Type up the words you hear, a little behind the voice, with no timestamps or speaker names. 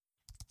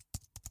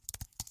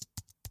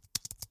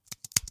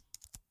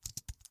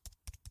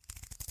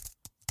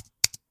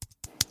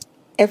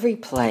Every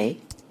play,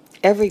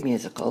 every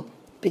musical,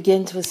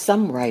 begins with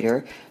some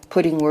writer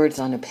putting words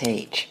on a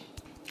page.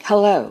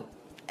 Hello,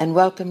 and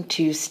welcome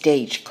to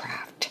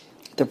Stagecraft,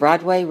 the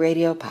Broadway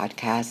radio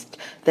podcast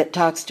that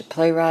talks to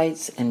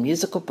playwrights and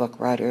musical book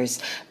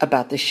writers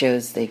about the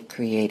shows they've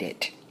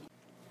created.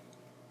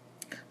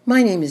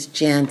 My name is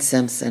Jan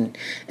Simpson,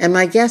 and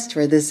my guest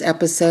for this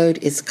episode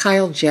is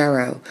Kyle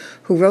Jarrow,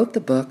 who wrote the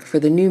book for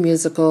the new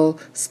musical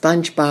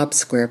SpongeBob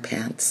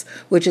SquarePants,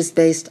 which is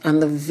based on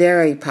the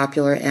very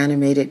popular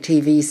animated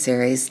TV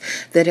series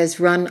that has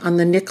run on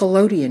the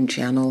Nickelodeon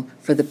channel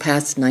for the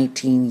past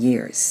 19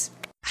 years.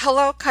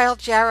 Hello, Kyle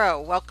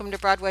Jarrow. Welcome to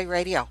Broadway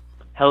Radio.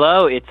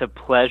 Hello, it's a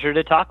pleasure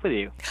to talk with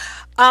you.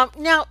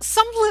 Now,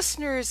 some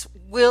listeners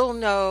will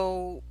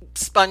know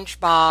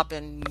SpongeBob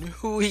and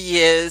who he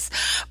is,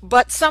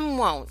 but some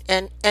won't.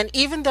 And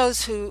even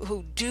those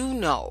who do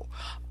know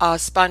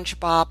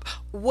SpongeBob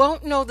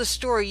won't know the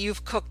story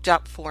you've cooked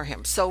up for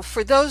him. So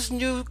for those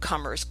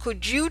newcomers,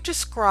 could you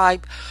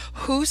describe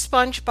who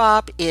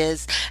SpongeBob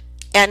is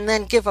and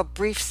then give a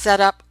brief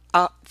setup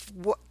of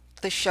what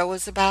the show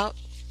is about?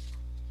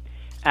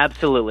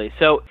 Absolutely.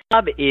 So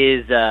Bob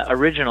is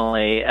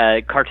originally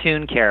a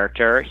cartoon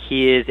character.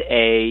 He is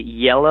a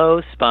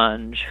yellow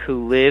sponge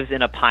who lives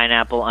in a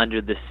pineapple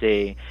under the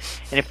sea.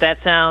 And if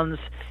that sounds,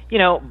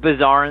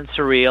 bizarre and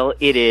surreal,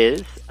 it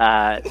is.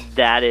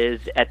 That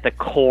is at the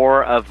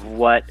core of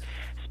what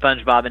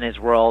SpongeBob and his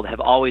world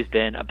have always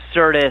been: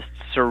 absurdist,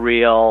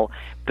 surreal,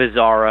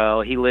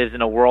 bizarro. He lives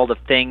in a world of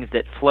things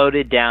that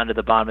floated down to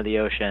the bottom of the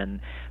ocean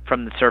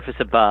from the surface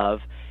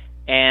above.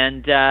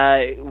 And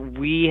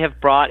we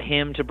have brought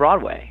him to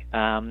Broadway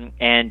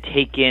and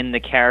taken the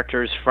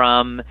characters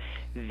from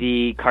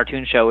the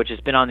cartoon show, which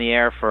has been on the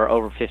air for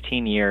over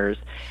 15 years.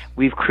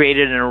 We've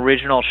created an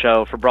original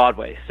show for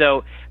Broadway.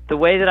 So the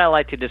way that I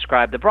like to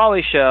describe the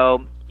Broadway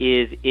show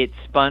is it's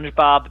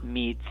SpongeBob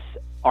meets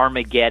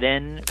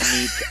Armageddon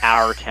meets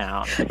Our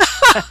Town.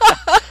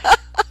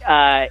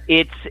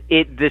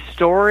 The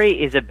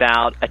story is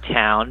about a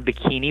town,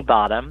 Bikini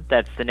Bottom.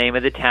 That's the name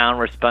of the town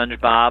where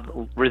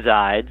SpongeBob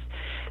resides.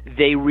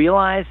 They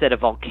realize that a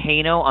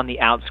volcano on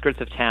the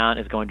outskirts of town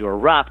is going to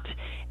erupt,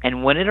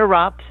 and when it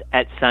erupts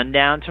at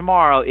sundown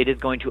tomorrow, it is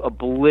going to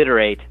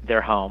obliterate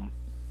their home.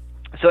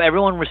 So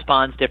everyone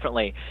responds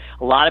differently.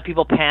 A lot of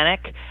people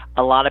panic.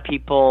 A lot of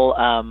people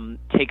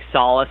take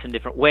solace in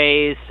different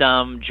ways.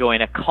 Some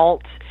join a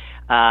cult.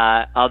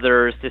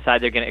 Others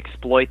decide they're going to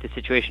exploit the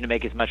situation to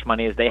make as much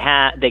money as they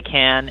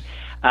can.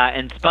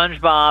 And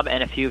SpongeBob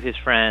and a few of his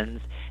friends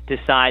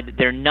decide that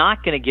they're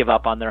not going to give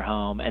up on their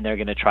home and they're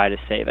going to try to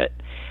save it.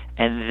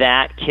 And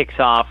that kicks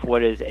off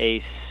what is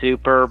a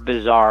super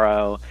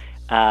bizarro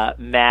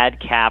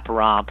madcap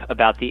romp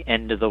about the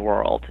end of the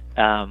world.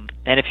 And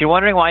if you're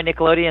wondering why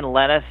Nickelodeon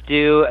let us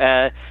do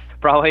a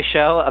Broadway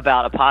show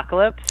about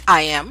apocalypse,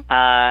 I am.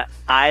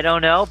 I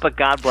don't know, but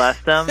God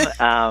bless them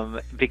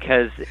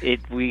because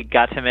we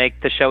got to make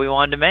the show we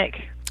wanted to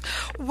make.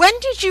 When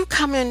did you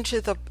come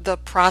into the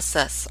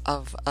process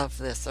of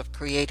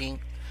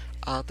creating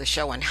the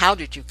show, and how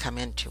did you come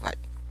into it?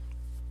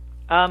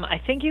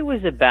 I think it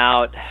was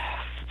about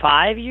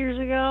 5 years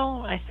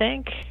ago, I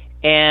think.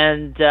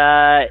 And,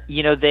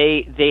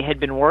 they had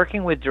been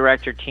working with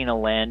director Tina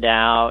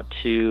Landau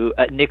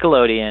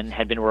Nickelodeon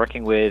had been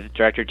working with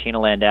director Tina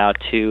Landau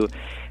to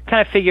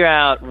kind of figure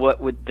out what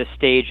would the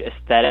stage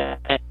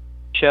aesthetic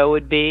show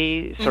would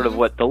be, sort of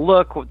what the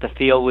look, what the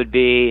feel would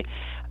be.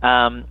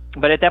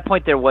 But at that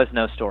point, there was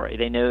no story.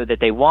 They knew that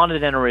they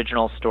wanted an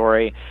original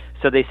story,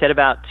 so they set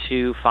about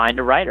to find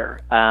a writer.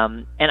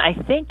 And I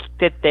think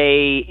that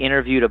they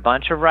interviewed a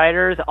bunch of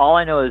writers. All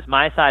I know is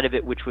my side of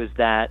it, which was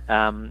that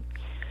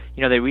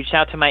they reached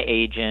out to my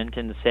agent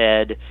and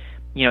said,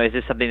 is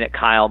this something that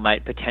Kyle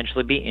might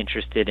potentially be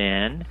interested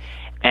in?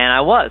 And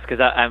I was, because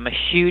I'm a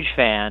huge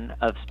fan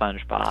of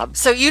SpongeBob.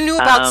 So you knew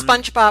about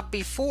SpongeBob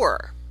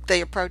before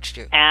they approached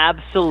you?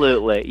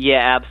 Absolutely.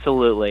 Yeah,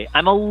 absolutely.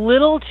 I'm a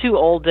little too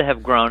old to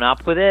have grown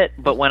up with it,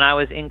 but when I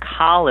was in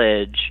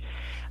college,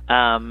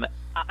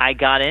 I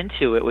got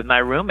into it with my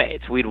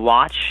roommates. We'd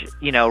watch,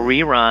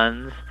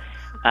 reruns,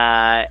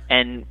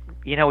 and,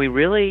 we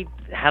really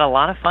had a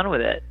lot of fun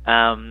with it.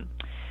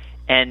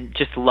 And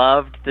just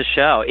loved the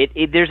show.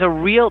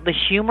 The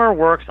humor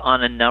works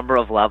on a number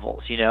of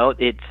levels.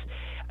 It's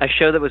a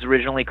show that was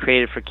originally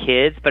created for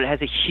kids, but it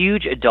has a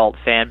huge adult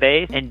fan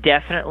base and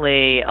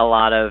definitely a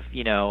lot of,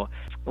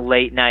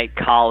 late night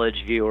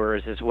college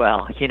viewers as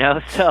well,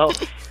 So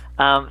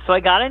I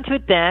got into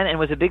it then and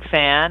was a big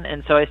fan.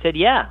 And so I said,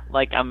 yeah,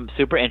 I'm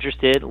super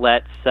interested.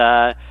 Let's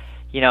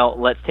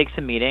take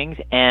some meetings.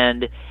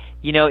 And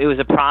it was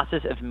a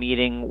process of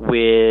meeting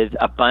with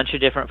a bunch of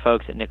different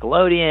folks at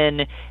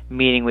Nickelodeon,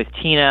 meeting with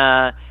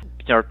Tina,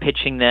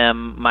 pitching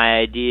them my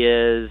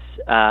ideas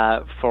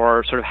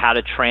for sort of how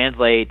to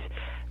translate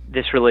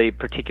this really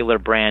particular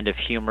brand of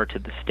humor to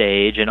the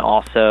stage, and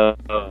also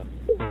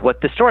what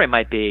the story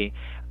might be.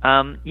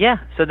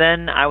 So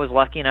then I was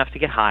lucky enough to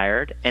get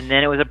hired, and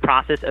then it was a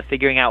process of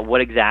figuring out what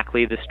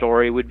exactly the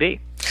story would be.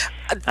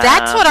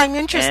 That's what I'm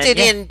interested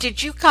yeah. in.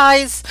 Did you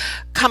guys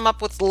come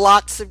up with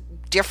lots of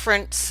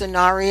different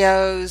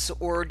scenarios,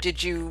 or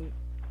did you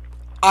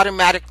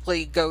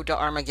automatically go to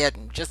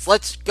Armageddon? Just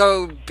let's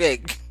go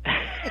big.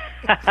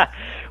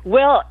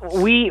 Well,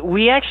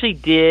 we actually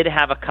did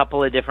have a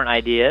couple of different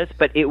ideas,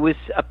 but it was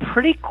a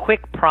pretty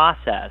quick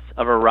process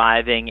of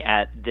arriving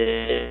at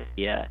the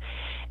idea.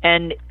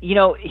 And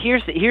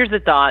here's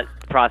the thought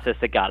process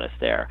that got us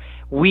there.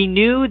 We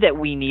knew that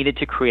we needed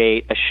to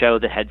create a show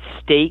that had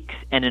stakes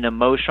and an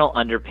emotional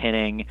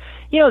underpinning,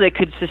 that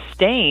could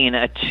sustain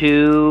a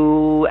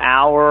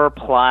 2-hour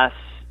plus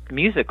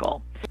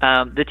musical.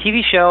 The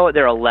TV show,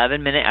 there are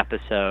 11-minute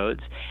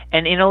episodes,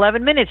 and in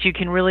 11 minutes you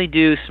can really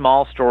do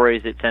small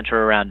stories that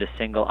center around a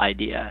single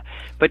idea.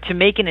 But to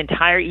make an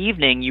entire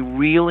evening, you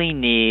really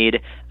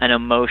need an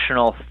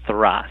emotional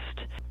thrust,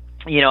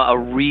 a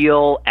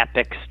real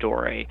epic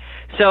story.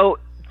 So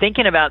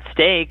thinking about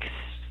stakes,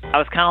 I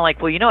was kind of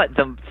like, well, you know what?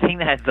 The thing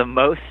that has the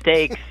most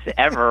stakes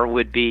ever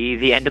would be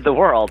the end of the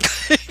world.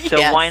 So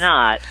Yes. Why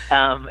not?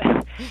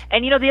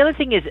 And the other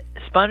thing is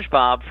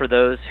SpongeBob, for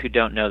those who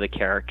don't know the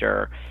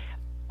character,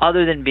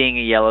 other than being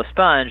a yellow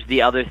sponge,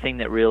 the other thing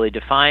that really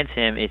defines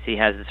him is he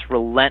has this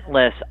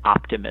relentless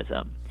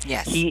optimism.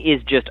 Yes. He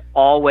is just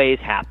always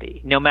happy.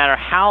 No matter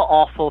how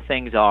awful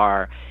things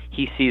are,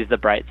 he sees the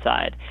bright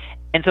side.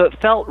 And so it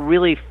felt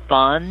really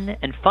fun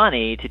and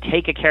funny to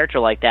take a character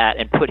like that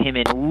and put him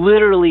in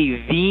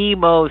literally the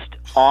most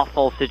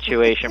awful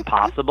situation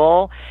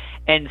possible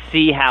and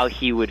see how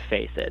he would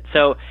face it.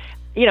 So,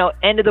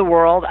 end of the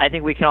world, I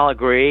think we can all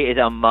agree, is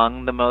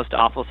among the most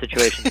awful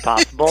situations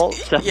possible.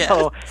 So, Yes.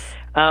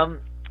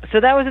 So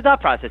that was the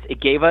thought process. It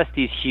gave us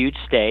these huge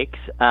stakes,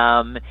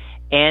 and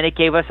it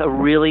gave us a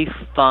really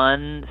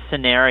fun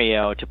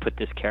scenario to put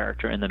this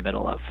character in the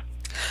middle of.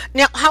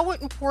 Now, how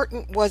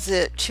important was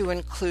it to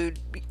include,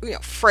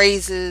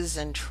 phrases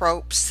and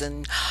tropes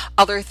and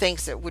other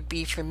things that would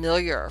be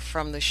familiar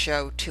from the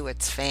show to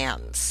its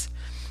fans?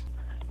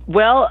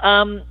 Well,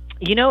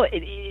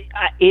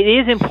 it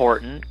is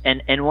important,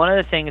 and one of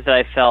the things that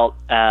I felt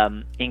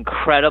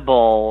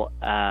incredible,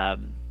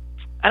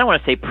 I don't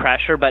want to say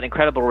pressure, but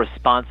incredible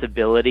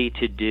responsibility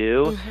to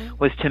do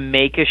was to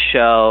make a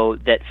show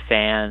that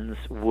fans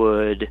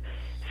would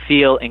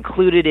feel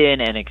included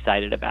in and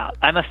excited about.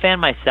 I'm a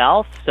fan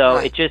myself, so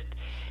Right. it just,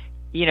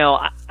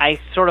 I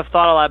sort of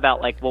thought a lot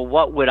about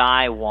what would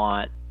I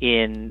want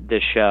in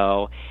the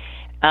show?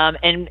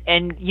 And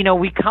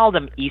we call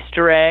them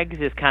Easter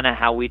eggs is kind of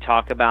how we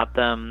talk about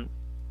them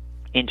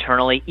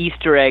internally.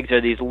 Easter eggs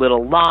are these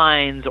little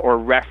lines or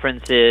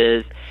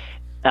references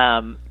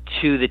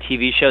to the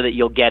TV show that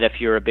you'll get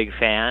if you're a big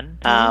fan.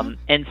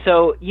 And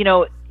so, we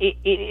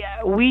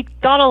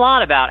thought a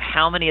lot about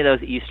how many of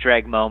those Easter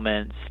egg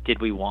moments did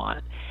we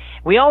want.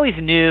 We always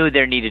knew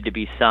there needed to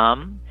be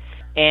some,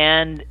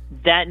 and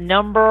that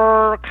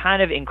number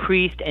kind of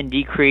increased and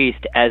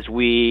decreased as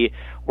we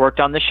worked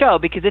on the show,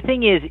 because the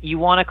thing is, you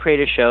want to create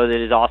a show that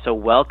is also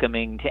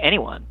welcoming to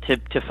anyone,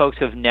 to folks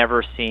who have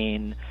never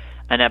seen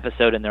an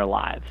episode in their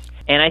lives.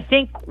 And I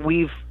think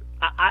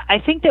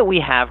I think that we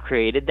have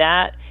created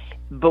that.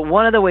 But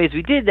one of the ways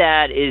we did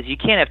that is you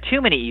can't have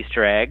too many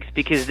Easter eggs,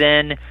 because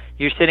then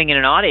you're sitting in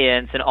an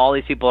audience and all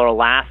these people are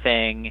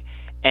laughing,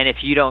 and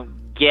if you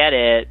don't get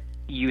it,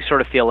 you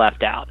sort of feel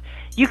left out.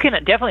 You can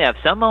definitely have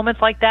some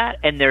moments like that,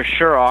 and there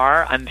sure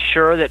are. I'm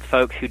sure that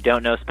folks who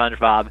don't know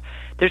SpongeBob,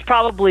 there's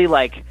probably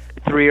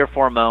 3 or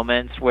 4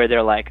 moments where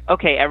they're like,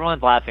 okay,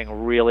 everyone's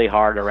laughing really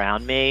hard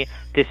around me.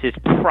 This is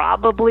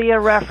probably a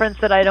reference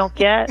that I don't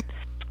get.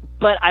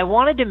 But I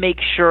wanted to make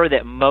sure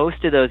that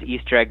most of those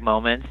Easter egg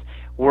moments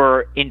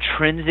were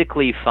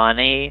intrinsically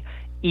funny,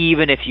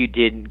 even if you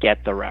didn't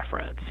get the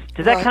reference.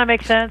 Does that kind of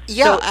make sense?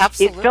 Yeah, so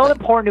absolutely. It felt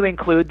important to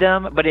include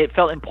them, but it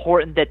felt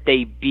important that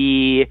they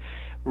be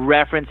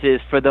references,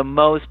 for the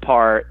most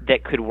part,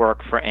 that could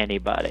work for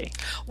anybody.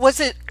 Was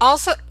it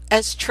also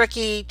as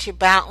tricky to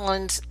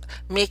balance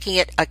making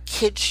it a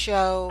kids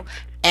show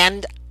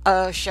and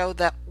a show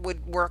that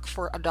would work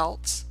for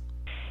adults?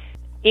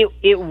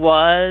 It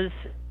was,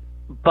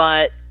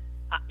 but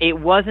it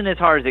wasn't as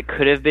hard as it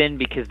could have been,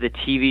 because the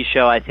TV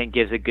show, I think,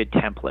 gives a good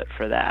template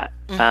for that.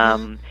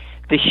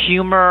 The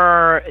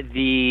humor,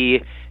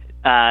 the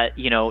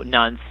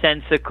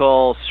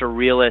nonsensical,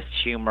 surrealist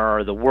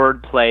humor, the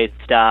wordplay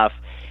stuff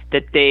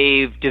that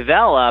they've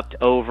developed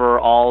over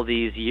all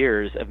these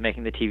years of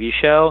making the TV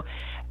show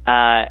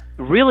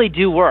really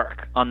do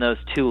work on those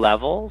 2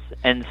 levels.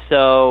 And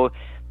so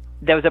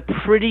that was a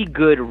pretty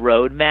good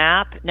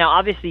roadmap. Now,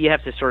 obviously, you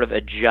have to sort of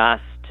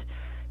adjust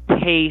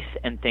pace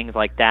and things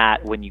like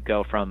that when you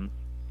go from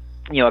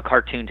a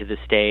cartoon to the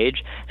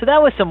stage. So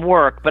that was some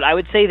work, but I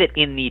would say that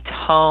in the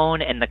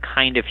tone and the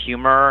kind of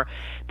humor,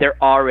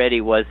 there already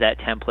was that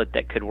template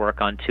that could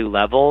work on 2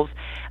 levels.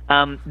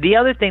 The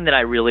other thing that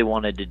I really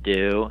wanted to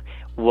do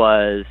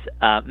was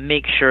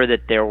make sure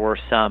that there were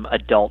some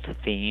adult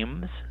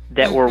themes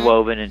that were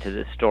woven into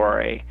the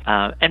story.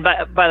 And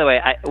by the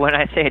way, when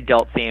I say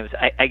adult themes,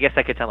 I guess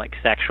I could sound like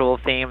sexual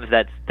themes.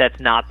 That's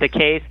not the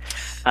case.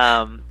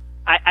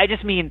 I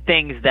just mean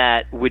things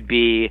that would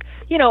be,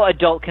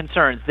 adult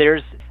concerns.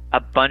 There's a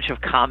bunch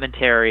of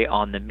commentary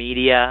on the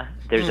media.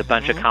 There's a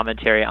bunch of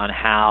commentary on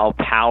how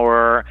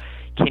power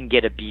can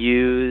get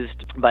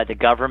abused by the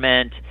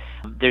government.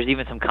 There's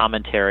even some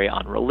commentary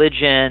on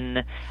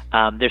religion.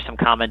 There's some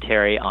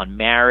commentary on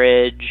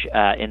marriage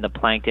in the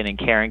Plankton and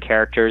Karen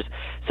characters.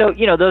 So,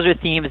 those are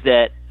themes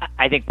that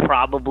I think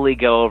probably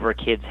go over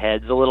kids'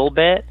 heads a little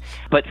bit,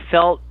 but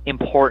felt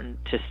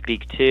important to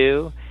speak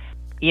to.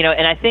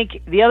 And I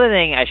think the other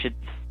thing I should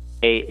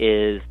say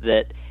is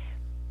that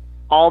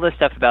all the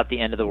stuff about the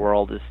end of the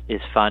world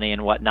is funny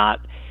and whatnot,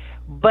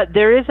 but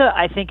there is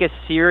I think a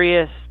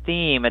serious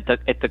theme at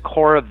the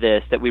core of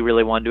this that we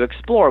really wanted to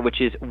explore, which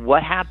is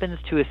what happens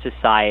to a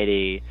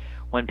society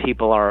when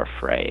people are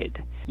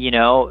afraid.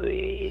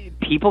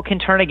 People can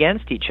turn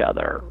against each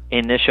other.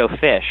 In this show,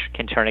 fish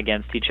can turn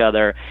against each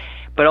other.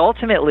 But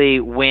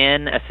ultimately,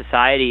 when a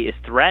society is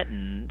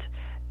threatened,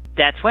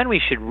 that's when we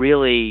should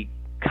really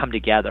come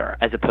together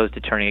as opposed to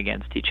turning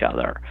against each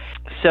other.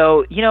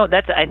 So,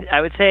 that's,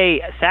 I would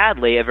say,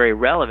 sadly, a very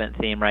relevant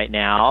theme right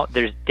now.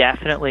 There's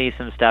definitely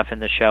some stuff in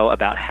the show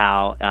about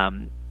how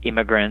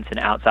immigrants and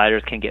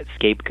outsiders can get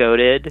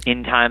scapegoated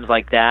in times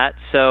like that.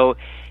 So,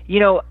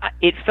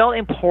 it felt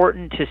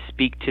important to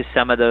speak to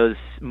some of those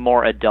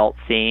more adult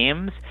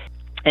themes.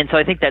 And so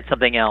I think that's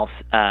something else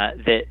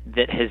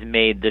that has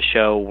made the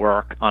show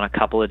work on a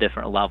couple of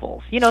different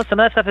levels. Some of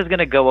that stuff is going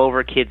to go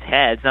over kids'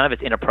 heads. None of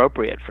it's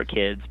inappropriate for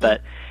kids,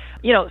 but,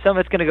 some of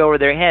it's going to go over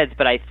their heads.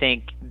 But I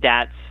think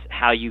that's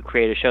how you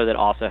create a show that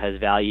also has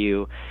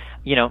value,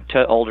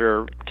 to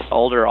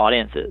older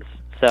audiences.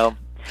 So,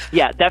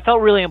 yeah, that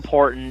felt really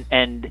important.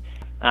 And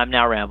I'm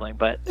now rambling,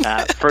 but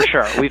for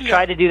sure, we've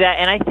tried to do that.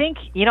 And I think,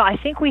 I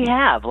think we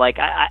have. Like,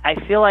 I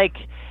feel like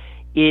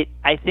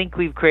I think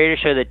we've created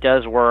a show that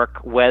does work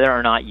whether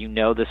or not you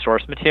know the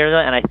source material,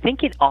 and I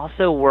think it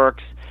also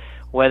works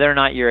whether or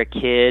not you're a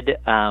kid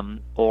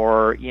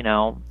or,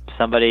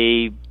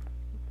 somebody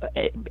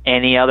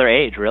any other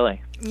age,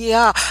 really.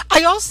 Yeah.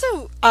 I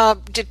also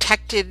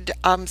detected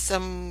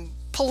some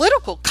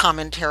political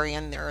commentary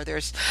in there.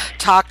 There's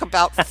talk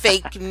about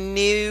fake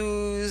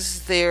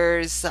news.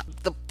 There's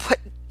the put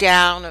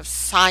down of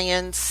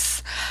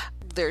science.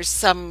 There's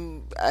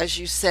some, as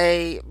you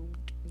say,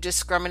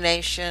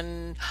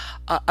 discrimination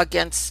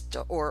against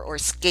or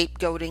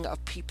scapegoating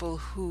of people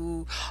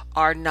who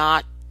are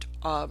not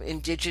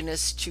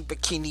indigenous to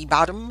Bikini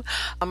Bottom.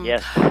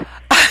 Yes.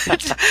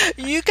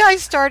 You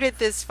guys started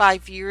this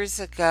 5 years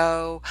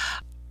ago.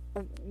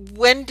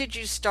 When did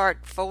you start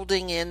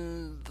folding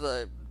in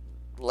the,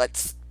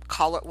 let's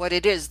call it what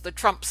it is, the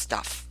Trump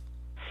stuff?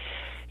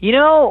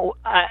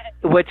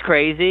 What's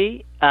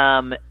crazy?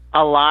 A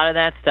lot of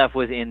that stuff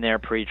was in there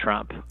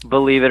pre-Trump,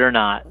 believe it or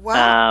not.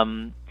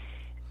 Wow.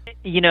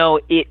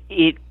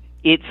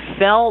 It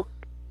felt,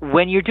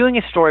 when you're doing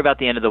a story about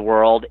the end of the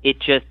world, it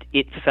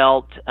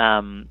felt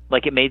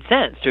like it made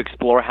sense to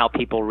explore how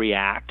people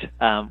react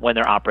when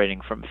they're operating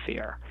from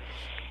fear.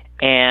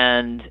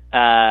 And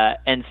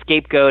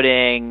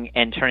scapegoating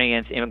and turning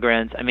against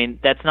immigrants, I mean,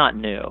 that's not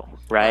new,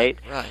 right?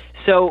 Right.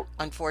 So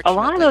unfortunately, a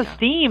lot of those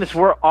themes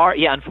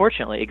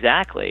unfortunately,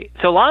 exactly.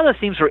 So a lot of those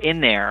themes were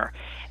in there.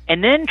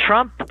 And then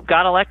Trump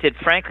got elected.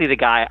 Frankly, the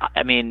guy,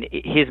 I mean,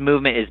 his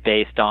movement is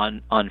based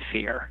on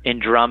fear, in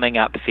drumming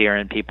up fear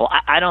in people.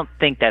 I don't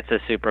think that's a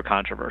super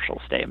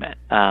controversial statement.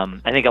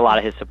 I think a lot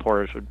of his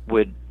supporters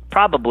would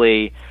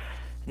probably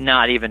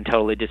not even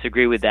totally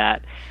disagree with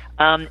that.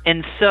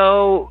 And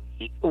so,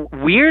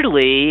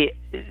 weirdly,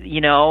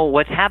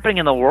 what's happening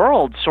in the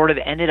world sort of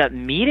ended up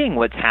meeting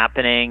what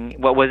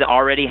was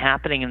already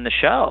happening in the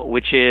show,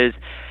 which is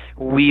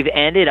we've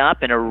ended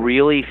up in a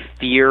really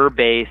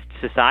fear-based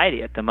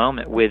society at the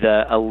moment with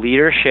a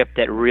leadership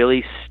that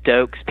really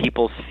stokes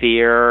people's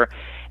fear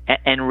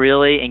and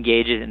really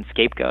engages in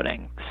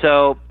scapegoating.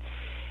 So,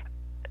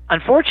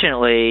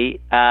 unfortunately,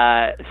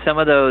 some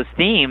of those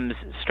themes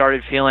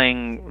started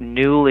feeling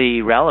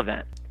newly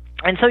relevant.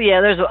 And so,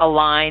 there's a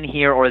line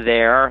here or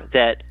there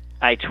that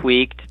I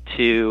tweaked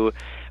to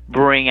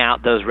bring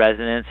out those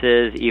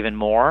resonances even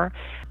more.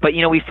 But,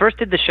 we first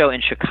did the show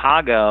in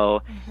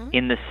Chicago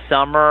in the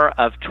summer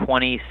of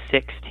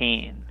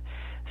 2016.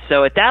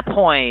 So at that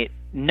point,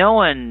 no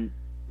one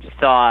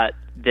thought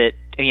that,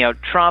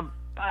 Trump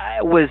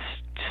was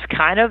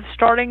kind of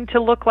starting to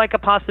look like a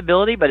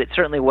possibility, but it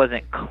certainly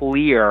wasn't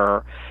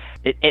clear.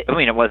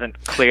 It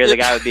wasn't clear the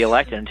guy would be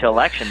elected until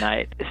election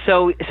night.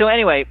 So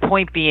anyway,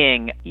 point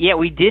being,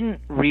 we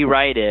didn't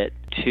rewrite it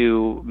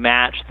to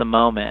match the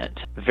moment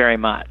very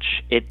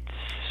much. It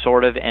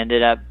sort of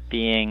ended up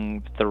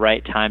being the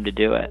right time to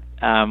do it,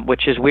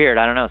 which is weird.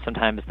 I don't know.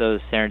 Sometimes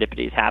those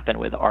serendipities happen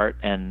with art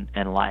and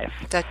life.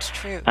 That's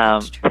true.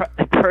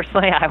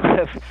 Personally, I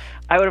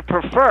would have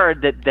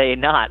preferred that they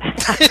not.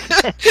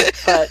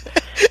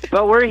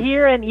 but we're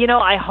here, and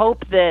I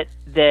hope that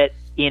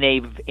in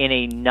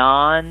a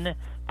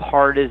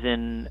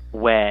non-partisan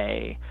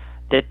way,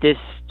 that this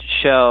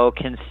show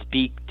can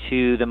speak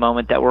to the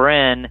moment that we're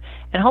in,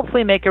 and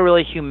hopefully make a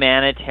really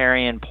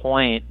humanitarian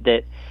point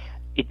that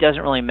it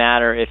doesn't really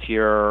matter if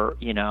you're,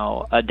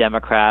 a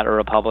Democrat or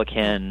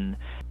Republican.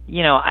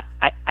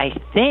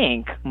 I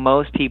think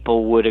most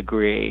people would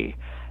agree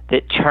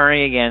that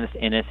turning against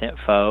innocent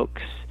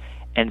folks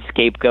and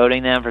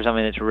scapegoating them for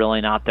something that's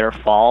really not their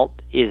fault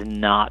is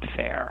not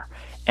fair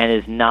and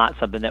is not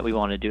something that we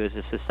want to do as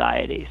a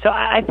society. So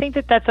I think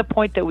that that's a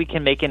point that we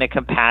can make in a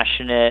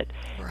compassionate,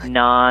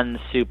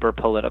 non-super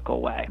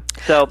political way.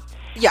 So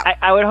yeah.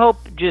 I would hope,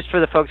 just for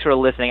the folks who are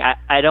listening,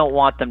 I don't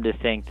want them to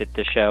think that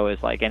the show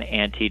is like an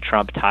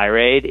anti-Trump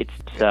tirade.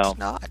 It's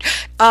not.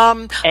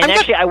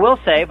 I will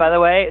say, by the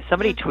way,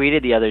 somebody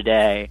tweeted the other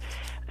day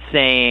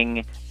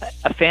saying,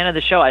 a fan of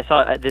the show, I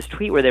saw this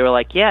tweet where they were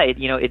like,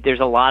 there's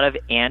a lot of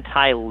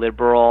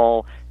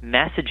anti-liberal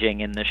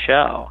messaging in the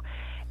show.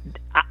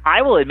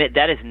 I will admit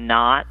that is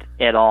not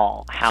at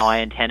all how I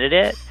intended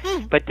it.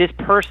 But this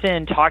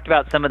person talked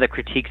about some of the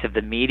critiques of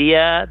the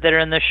media that are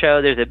in the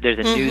show. There's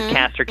a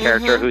newscaster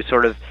character who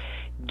sort of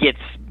gets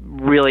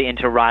really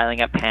into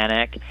riling up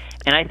panic.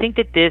 And I think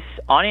that this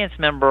audience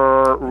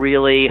member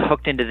really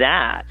hooked into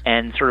that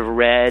and sort of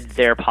read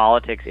their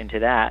politics into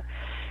that.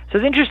 So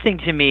it's interesting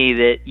to me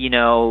that,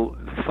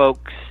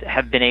 folks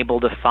have been able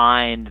to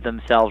find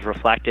themselves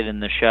reflected in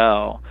the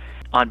show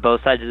on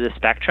both sides of the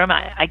spectrum.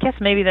 I guess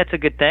maybe that's a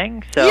good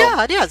thing. So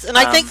yeah, it is, and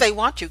I think they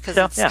want to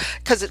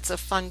because it's a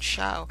fun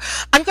show.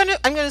 I'm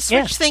gonna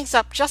switch things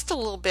up just a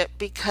little bit,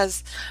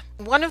 because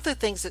one of the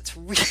things that's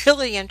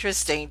really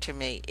interesting to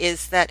me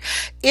is that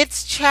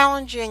it's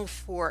challenging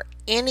for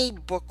any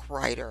book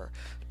writer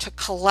to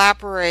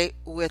collaborate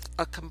with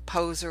a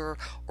composer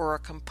or a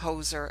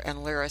composer and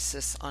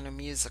lyricist on a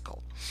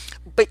musical,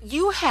 but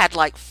you had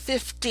like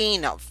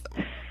 15 of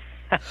them.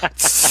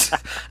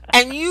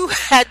 And you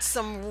had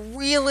some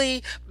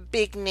really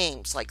big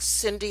names like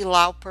Cyndi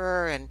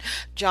Lauper and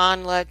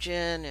John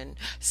Legend and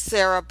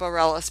Sarah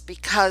Bareilles,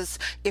 because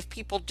if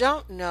people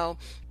don't know,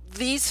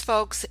 these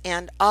folks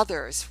and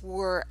others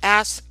were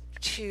asked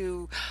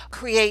to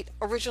create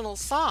original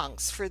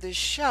songs for this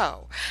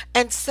show.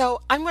 And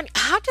so I'm wondering,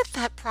 how did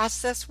that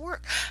process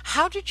work?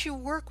 How did you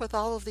work with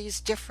all of these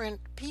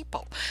different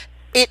people?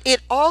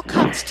 It all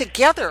comes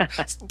together,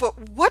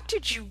 but what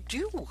did you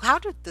do? How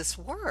did this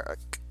work?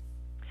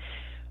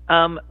 We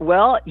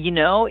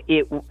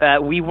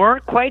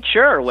weren't quite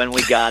sure when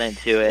we got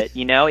into it.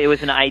 It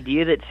was an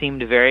idea that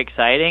seemed very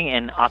exciting,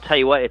 and I'll tell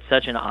you what, it's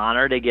such an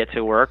honor to get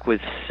to work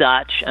with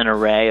such an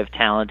array of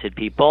talented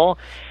people.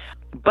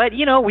 But,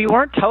 we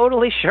weren't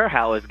totally sure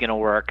how it was going to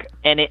work,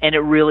 and it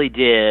really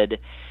did.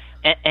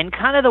 And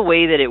kind of the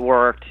way that it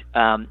worked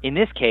in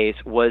this case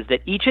was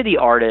that each of the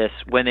artists,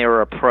 when they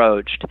were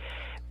approached,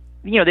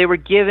 they were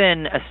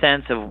given a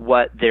sense of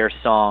what their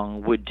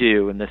song would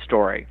do in the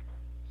story.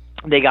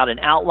 They got an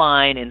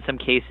outline. In some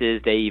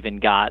cases, they even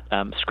got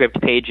script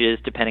pages,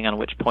 depending on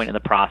which point in the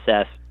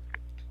process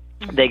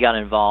they got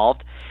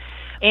involved.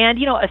 And,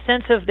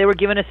 they were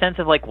given a sense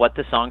of like what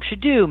the song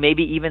should do,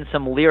 maybe even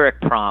some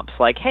lyric prompts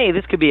like, hey,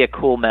 this could be a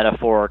cool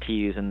metaphor to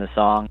use in the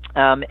song.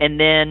 And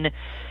then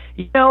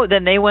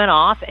they went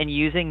off, and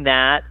using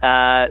that,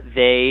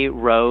 they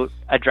wrote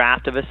a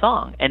draft of a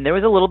song. And there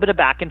was a little bit of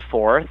back and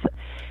forth.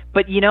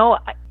 But,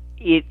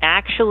 it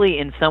actually,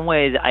 in some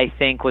ways, I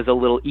think was a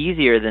little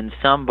easier than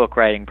some book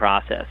writing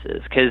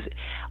processes. Because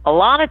a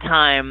lot of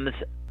times,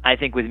 I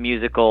think with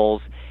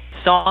musicals,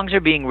 songs are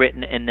being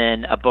written and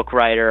then a book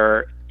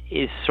writer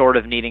is sort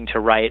of needing to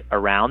write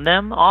around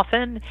them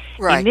often.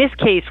 Right. In this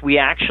case, we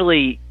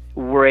actually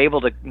were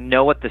able to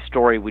know what the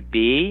story would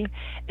be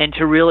and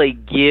to really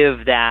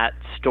give that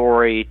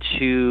story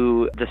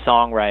to the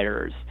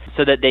songwriters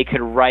so that they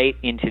could write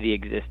into the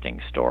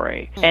existing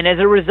story. And as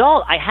a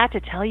result, I had to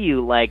tell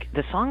you, like,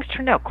 the songs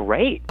turned out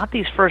great. Not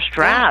these first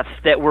drafts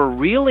that were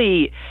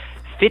really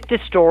fit the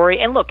story.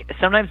 And look,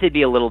 sometimes they'd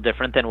be a little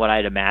different than what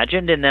I'd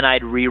imagined, and then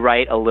I'd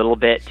rewrite a little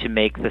bit to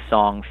make the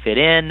song fit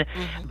in.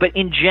 But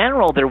in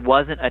general, there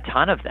wasn't a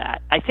ton of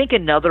that. I think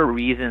another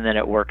reason that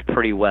it worked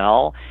pretty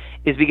well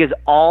is because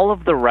all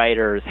of the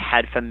writers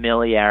had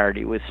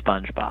familiarity with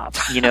SpongeBob.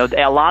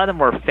 A lot of them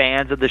were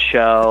fans of the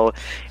show,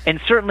 and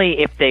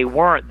certainly if they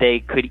weren't, they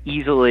could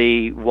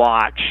easily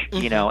watch,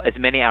 as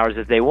many hours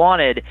as they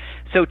wanted.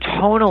 So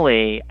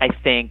tonally, I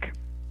think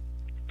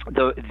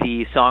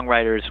the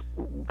songwriters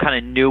kind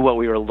of knew what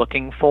we were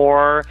looking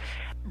for,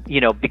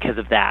 because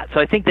of that. So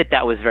I think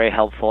that was very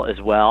helpful as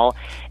well.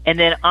 And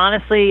then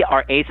honestly,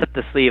 our ace up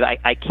the sleeve,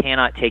 I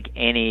cannot take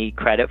any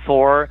credit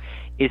for,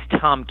 is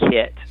Tom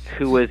Kitt,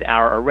 who was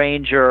our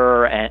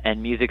arranger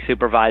and music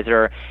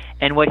supervisor.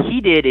 And what he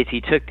did is he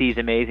took these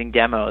amazing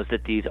demos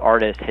that these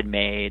artists had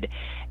made,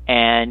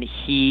 and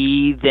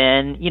he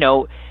then,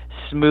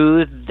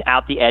 smoothed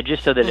out the edges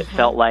so that it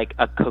felt like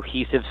a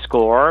cohesive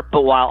score,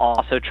 but while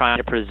also trying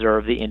to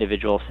preserve the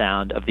individual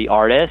sound of the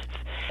artists.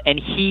 And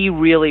he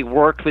really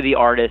worked with the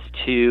artists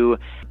to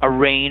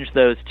arrange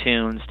those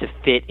tunes to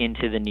fit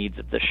into the needs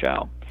of the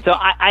show. So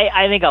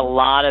I think a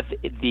lot of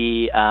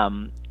the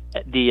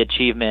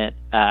achievement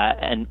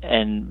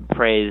and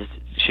praise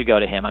should go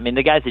to him. I mean,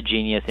 the guy's a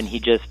genius, and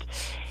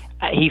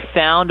he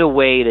found a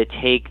way to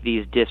take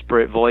these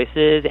disparate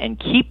voices and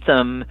keep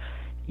them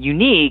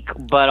unique,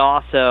 but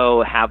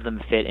also have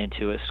them fit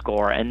into a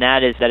score, and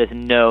that is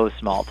no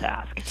small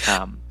task.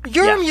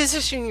 You're a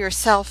musician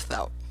yourself,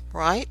 though,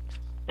 right?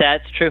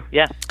 That's true.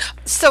 Yeah.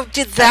 So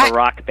did that a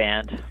rock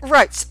band?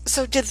 Right.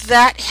 So did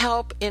that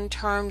help in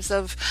terms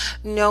of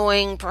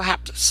knowing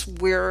perhaps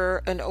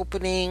where an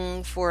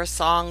opening for a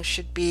song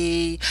should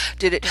be?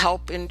 Did it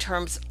help in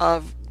terms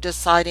of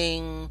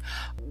deciding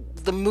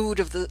the mood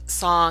of the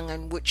song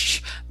and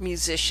which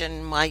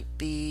musician might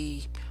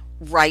be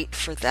right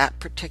for that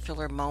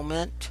particular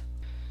moment?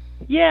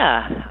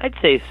 Yeah, I'd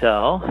say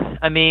so.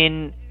 I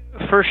mean,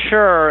 for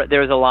sure,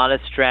 there was a lot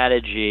of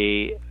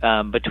strategy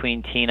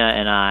between Tina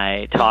and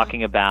I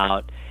talking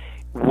about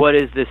what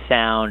is the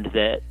sound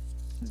that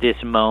this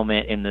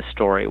moment in the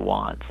story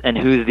wants, and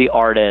who's the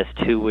artist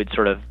who would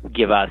sort of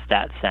give us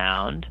that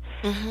sound.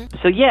 Mm-hmm.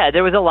 So yeah,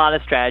 there was a lot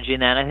of strategy in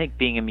that. I think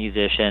being a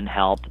musician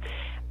helped.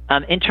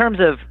 In terms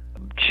of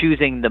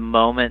choosing the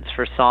moments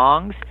for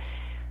songs,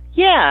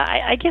 yeah,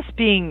 I guess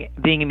being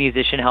a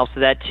musician helps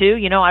with that too.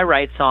 You know, I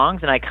write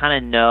songs and I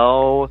kind of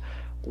know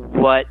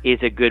what is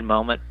a good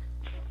moment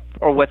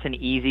or what's an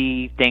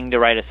easy thing to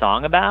write a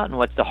song about and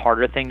what's the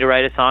harder thing to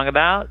write a song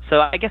about. So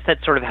I guess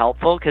that's sort of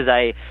helpful because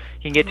I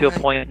can get to a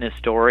point in a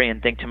story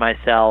and think to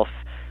myself,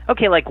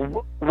 okay, like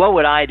what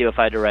would I do if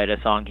I had to write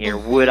a song here?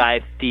 Would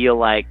I feel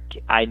like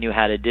I knew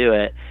how to do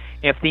it?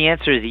 If the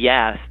answer is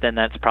yes, then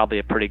that's probably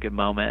a pretty good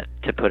moment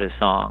to put a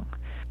song.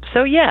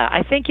 So yeah,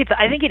 I think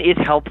it is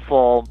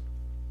helpful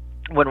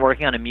when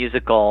working on a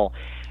musical,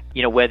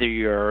 you know, whether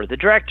you're the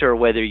director,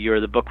 whether you're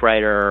the book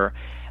writer,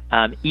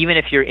 even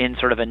if you're in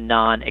sort of a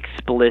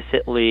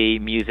non-explicitly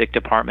music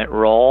department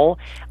role,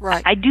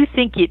 right. I do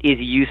think it is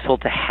useful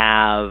to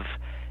have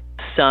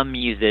some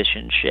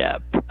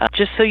musicianship,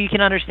 just so you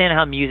can understand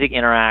how music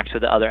interacts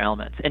with the other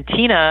elements. And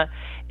Tina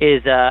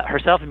is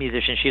herself a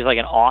musician. She's like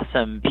an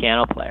awesome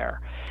piano player.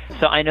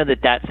 So I know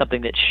that that's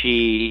something that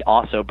she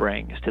also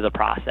brings to the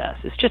process.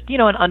 It's just, you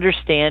know, an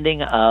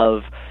understanding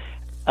of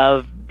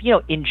you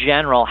know, in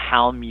general,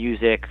 how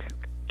music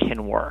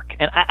can work.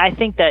 And I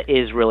think that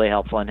is really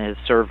helpful and has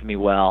served me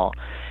well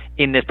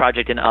in this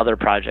project and other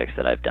projects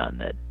that I've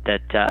done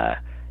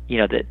that you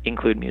know, that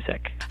include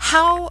music.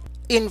 How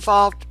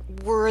involved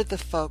were the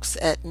folks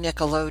at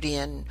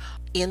Nickelodeon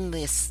in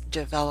this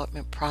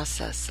development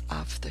process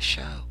of the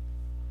show?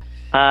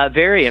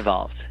 Very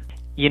involved.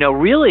 You know,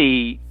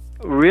 really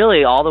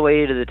all the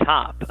way to the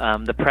top.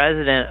 The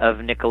president of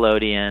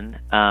Nickelodeon,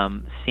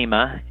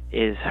 Seema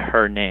is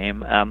her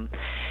name,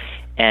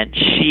 and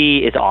she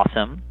is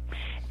awesome.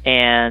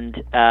 And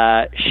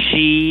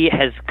she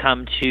has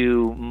come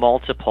to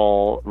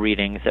multiple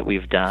readings that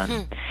we've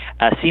done.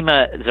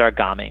 Seema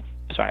Zargami,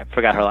 sorry, I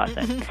forgot her last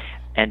name,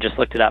 and just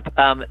looked it up.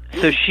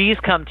 So she's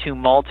come to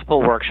multiple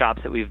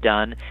workshops that we've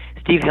done.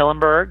 Steve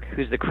Hillenburg,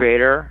 who's the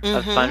creator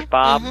of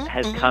SpongeBob,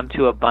 has come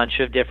to a bunch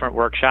of different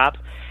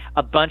workshops.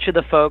 A bunch of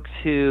the folks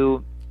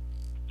who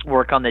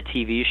work on the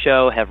TV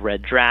show have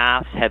read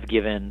drafts, have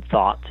given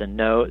thoughts and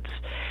notes.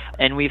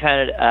 And we've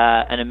had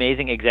an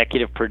amazing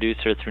executive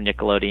producer through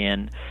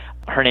Nickelodeon.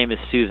 Her name is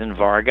Susan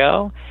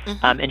Vargo,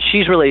 and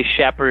she's really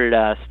shepherded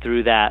us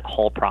through that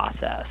whole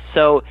process.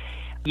 So,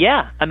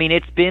 yeah, I mean,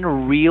 it's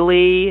been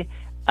really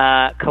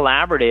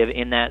collaborative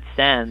in that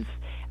sense.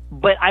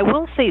 But I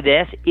will say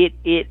this,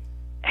 it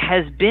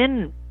has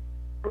been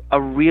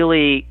a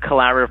really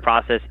collaborative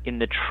process in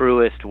the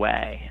truest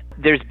way.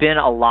 There's been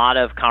a lot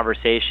of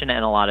conversation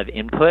and a lot of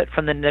input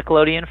from the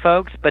Nickelodeon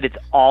folks, but it's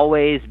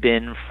always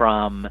been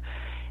from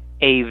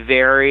a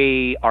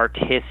very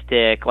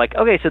artistic, like,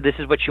 okay, so this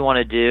is what you want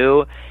to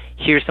do.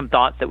 Here's some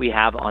thoughts that we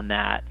have on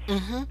that.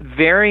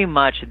 Very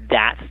much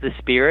that's the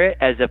spirit,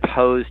 as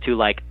opposed to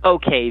like,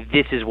 okay,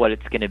 this is what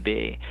it's going to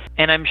be.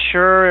 And I'm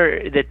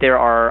sure that there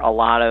are a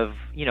lot of,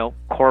 you know,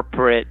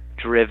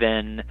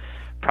 corporate-driven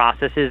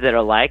processes that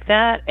are like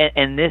that,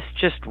 and this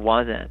just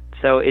wasn't.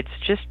 So it's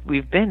just,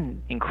 we've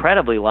been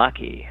incredibly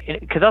lucky.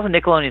 Because also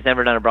Nickelodeon's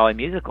never done a Broadway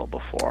musical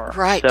before.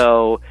 Right.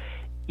 So,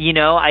 you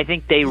know, I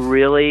think they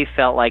really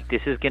felt like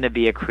this is going to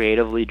be a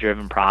creatively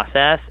driven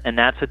process, and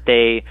that's what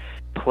they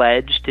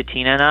pledged to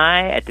Tina and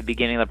I at the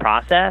beginning of the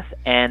process,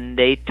 and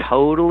they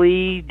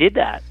totally did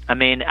that. I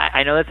mean,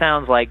 I know that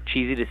sounds like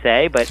cheesy to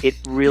say, but it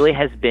really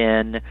has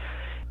been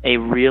a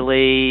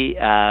really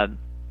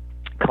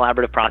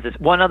collaborative process.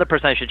 One other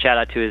person I should shout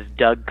out to is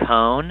Doug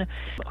Cohn,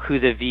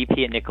 who's a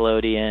VP at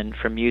Nickelodeon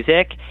for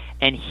music,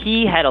 and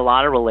he had a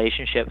lot of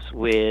relationships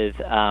with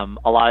a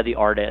lot of the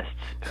artists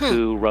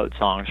who wrote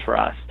songs for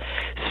us.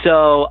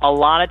 So a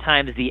lot of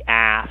times the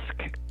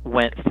ask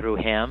went through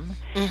him,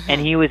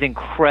 and he was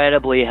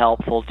incredibly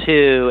helpful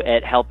too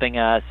at helping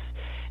us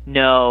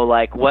know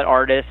like what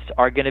artists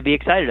are going to be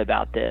excited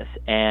about this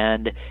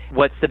and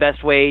what's the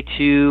best way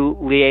to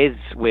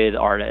liaise with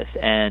artists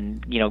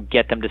and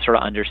get them to sort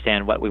of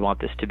understand what we want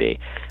this to be.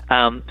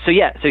 So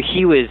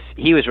he was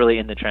really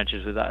in the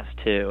trenches with us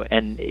too,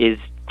 and is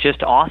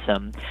just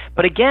awesome.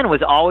 But again,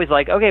 was always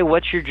like, okay,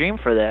 what's your dream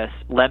for this?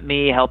 Let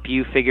me help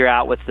you figure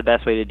out what's the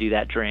best way to do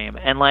that dream.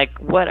 And like,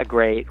 what a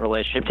great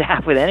relationship to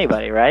have with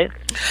anybody, right?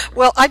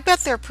 Well, I bet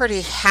they're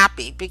pretty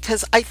happy,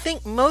 because I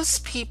think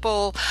most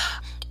people,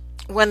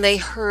 when they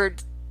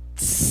heard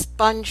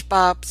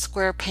SpongeBob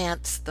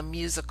SquarePants the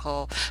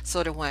musical,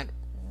 sort of went,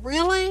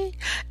 really?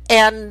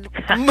 And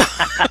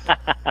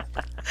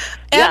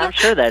yeah, I'm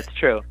sure that's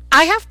true.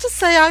 I have to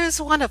say I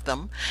was one of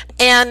them.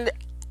 And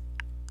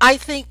I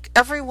think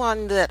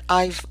everyone that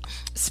I've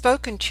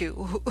spoken to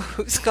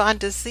who's gone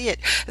to see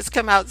it has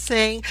come out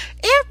saying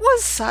it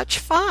was such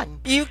fun.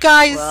 You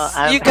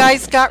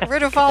guys got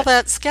rid of all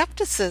that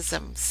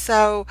skepticism.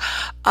 So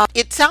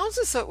it sounds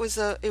as though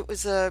it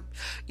was a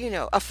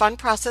a fun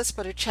process,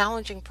 but a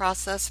challenging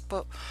process,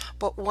 but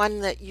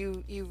one that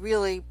you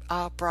really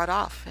brought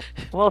off.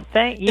 Well,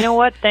 thank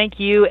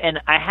you.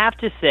 And I have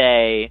to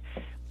say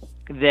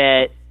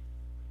that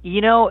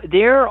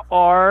there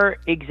are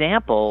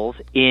examples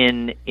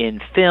in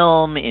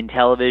film, in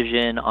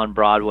television, on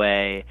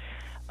Broadway,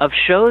 of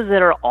shows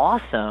that are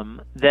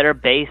awesome that are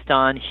based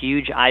on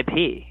huge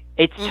IP.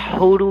 It's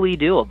totally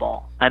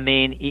doable. I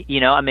mean,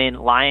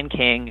 Lion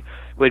King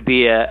would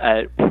be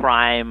a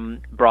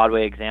prime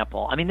Broadway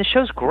example. I mean, the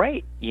show's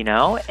great,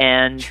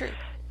 and True.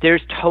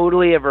 There's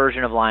totally a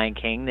version of Lion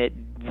King that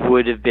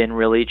would have been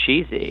really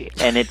cheesy,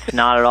 and it's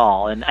not at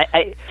all. And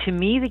to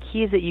me, the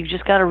key is that you've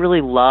just got to really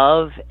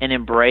love and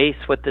embrace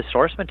what the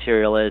source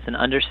material is, and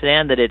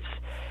understand that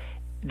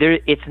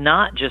it's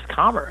not just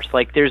commerce.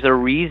 Like, there's a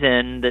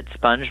reason that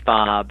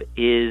SpongeBob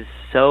is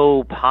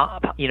so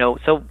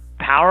so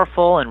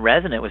powerful and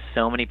resonant with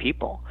so many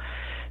people.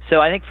 So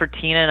I think for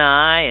Tina and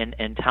I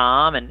and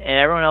Tom and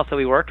everyone else that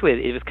we worked with,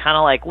 it was kind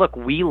of like, look,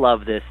 we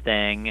love this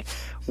thing.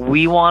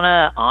 We want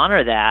to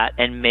honor that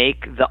and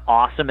make the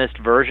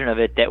awesomest version of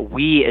it that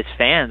we as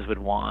fans would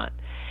want.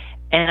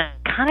 And I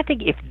kind of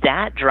think if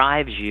that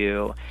drives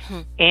you,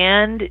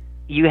 and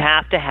you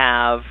have to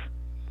have,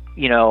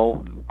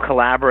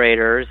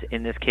 collaborators,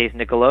 in this case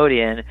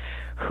Nickelodeon,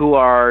 who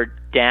are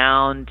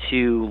down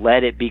to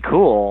let it be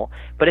cool.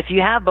 But if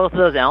you have both of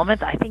those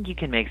elements, I think you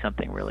can make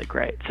something really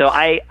great. So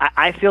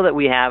I feel that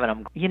we have,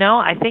 and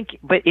I think,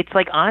 but it's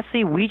like,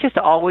 honestly, we just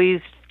always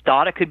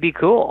thought it could be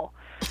cool.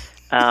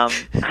 I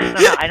don't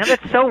know. I know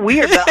that's so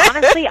weird, but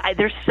honestly,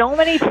 there's so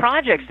many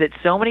projects that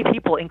so many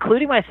people,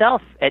 including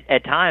myself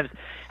at times,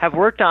 have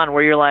worked on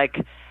where you're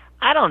like,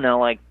 I don't know,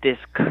 like, this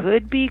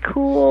could be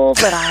cool,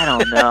 but I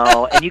don't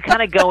know. And you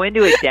kind of go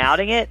into it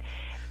doubting it.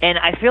 And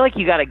I feel like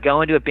you got to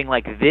go into it being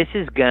like, this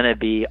is going to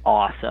be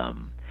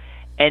awesome.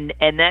 And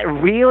that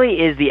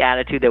really is the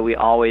attitude that we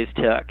always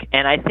took.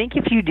 And I think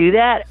if you do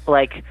that,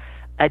 like,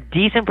 a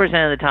decent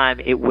percent of the time,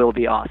 it will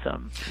be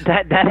awesome.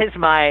 That is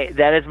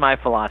my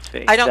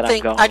philosophy. I don't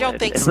think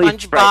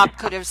SpongeBob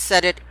could have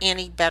said it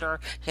any better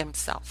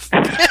himself.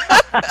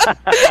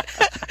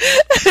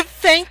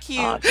 Thank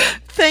you,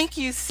 awesome. Thank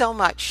you so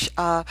much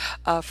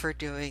for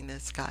doing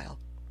this, Kyle.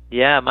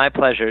 Yeah, my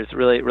pleasure. It's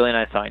really, really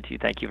nice talking to you.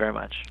 Thank you very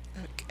much.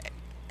 Okay.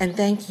 And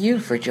thank you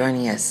for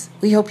joining us.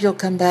 We hope you'll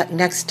come back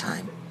next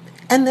time,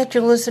 and that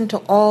you'll listen to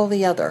all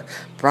the other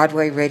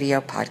Broadway Radio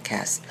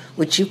podcasts,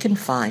 which you can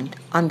find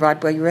on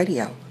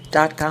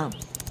BroadwayRadio.com.